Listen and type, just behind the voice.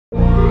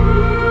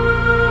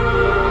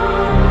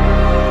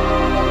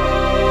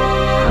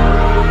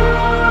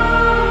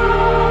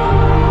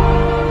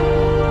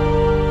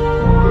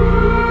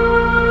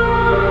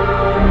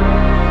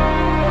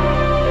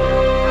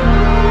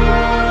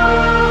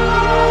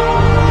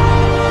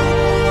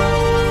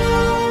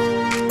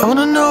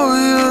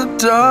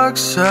dark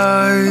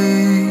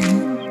side.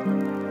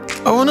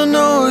 I wanna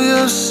know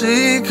your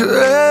secrets.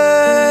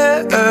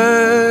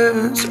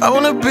 I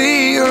wanna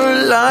be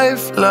your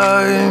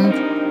lifeline.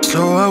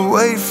 So I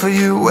wait for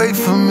you, wait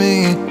for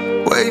me.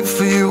 Wait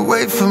for you,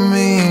 wait for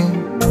me.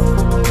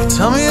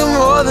 Tell me you're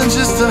more than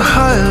just a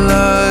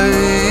highlight.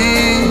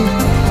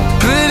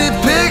 Pretty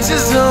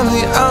pictures on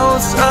the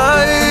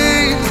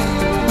outside.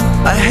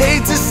 I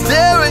hate to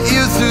stare at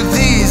you through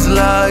these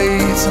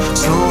lights.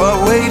 So I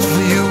wait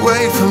for you,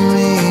 wait for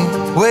me.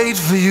 Wait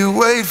for you,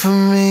 wait for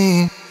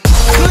me.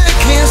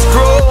 Click and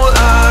scroll,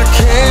 I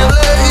can't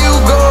let you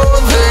go.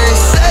 They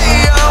say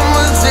I'm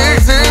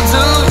addicted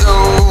to you.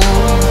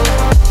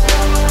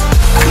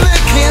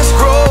 Click and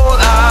scroll,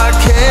 I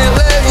can't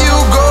let you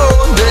go.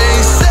 They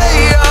say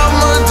I'm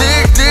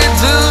addicted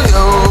to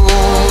you.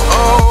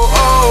 Oh,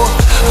 oh,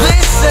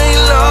 this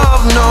ain't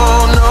love, no,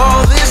 no.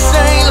 This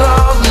ain't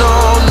love, no,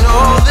 no.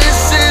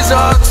 This is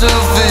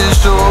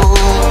artificial.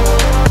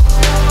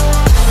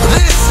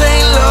 This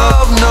ain't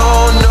love, no,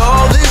 no.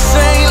 This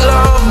ain't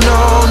love,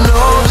 no,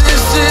 no.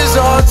 This is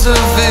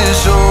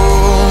artificial.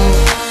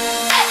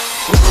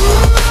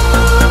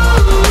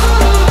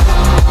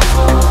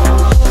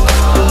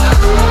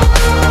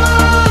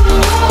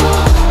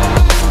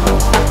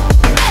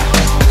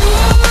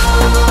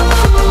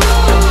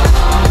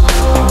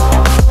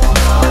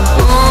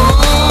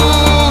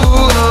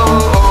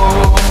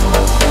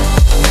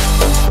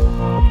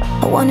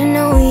 I wanna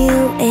know you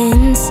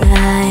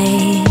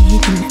inside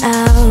and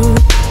out.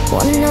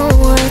 Wanna know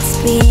what's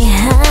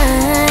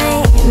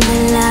behind the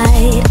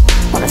light.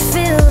 Wanna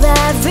feel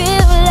that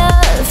real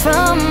love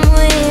from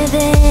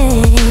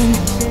within.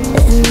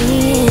 Let me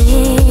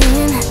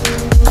in.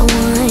 I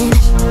want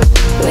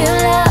real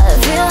love,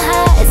 real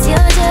highs.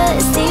 You're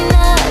just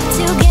enough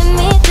to get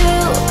me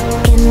through,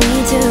 get me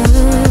through.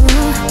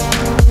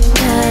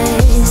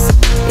 'Cause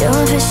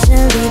you're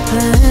officially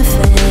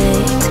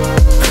perfect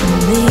for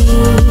me.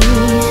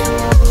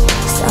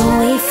 So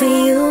wait for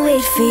you,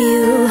 wait for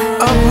you.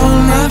 Up all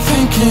night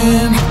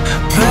thinking,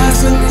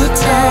 passing the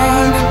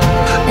time,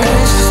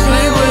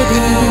 anxiously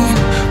waiting.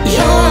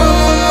 You're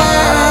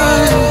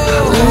mine,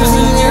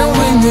 losing and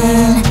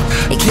winning.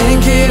 You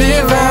can't get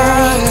it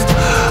right.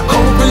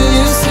 Hoping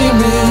you see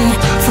me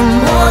for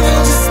more than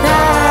just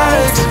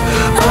nights.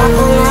 Up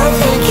all night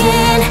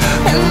thinking,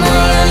 am I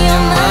on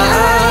your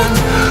mind?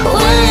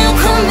 Will you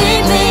come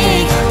meet me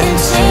and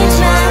change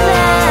my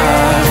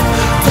life?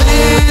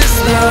 This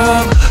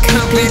love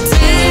could be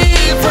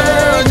deeper.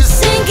 Just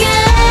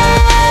Thinking,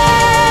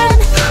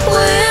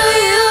 will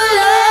you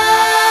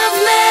love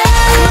me?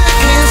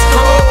 click and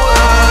scroll,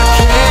 I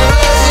can't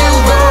let you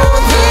go.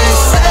 They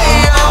say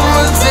I'm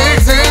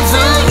addicted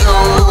to you.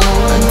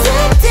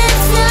 Addicted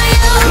to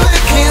you.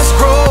 Click and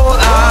scroll,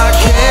 I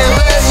can't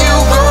let you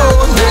go.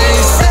 They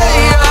say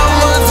I'm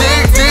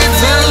addicted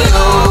to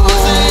you.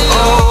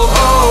 Oh,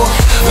 oh,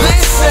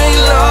 this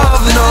ain't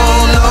love, no,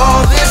 no.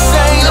 This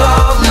ain't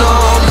love, no,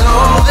 no.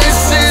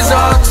 This is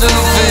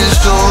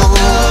artificial.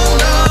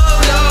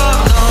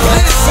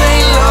 This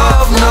ain't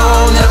love, no,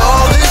 no.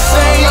 This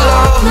ain't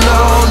love, no,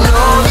 no.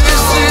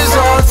 This is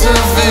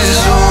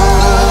artificial.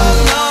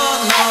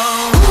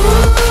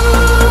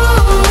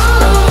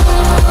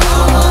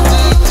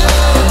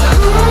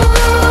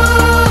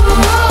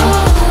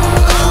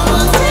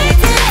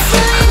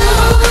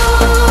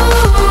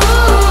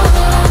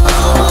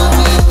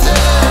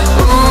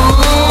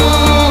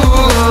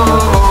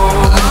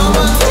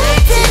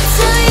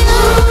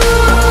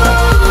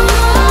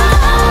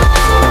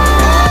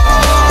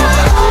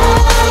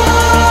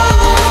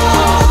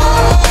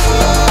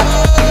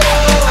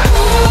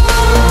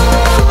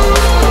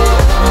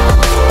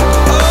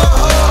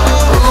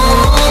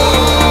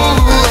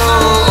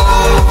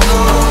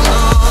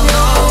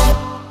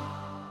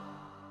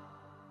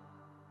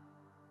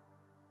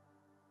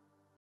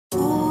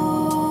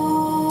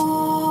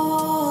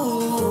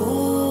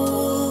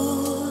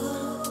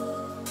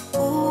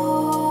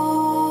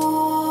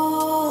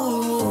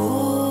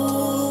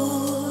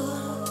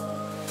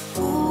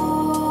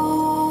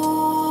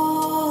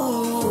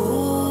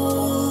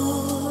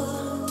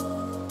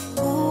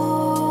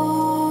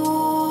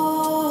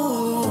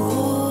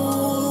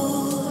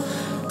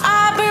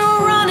 I've been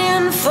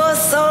running for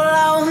so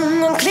long.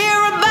 I'm clear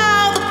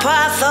about the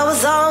path I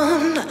was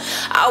on.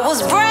 I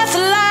was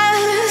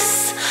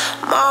breathless,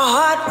 my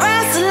heart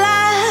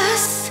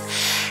restless.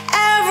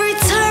 Every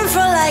turn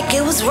felt like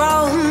it was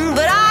wrong,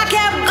 but I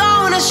kept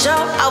going to show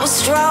I was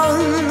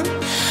strong.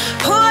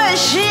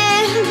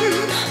 Pushing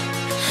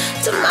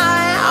to my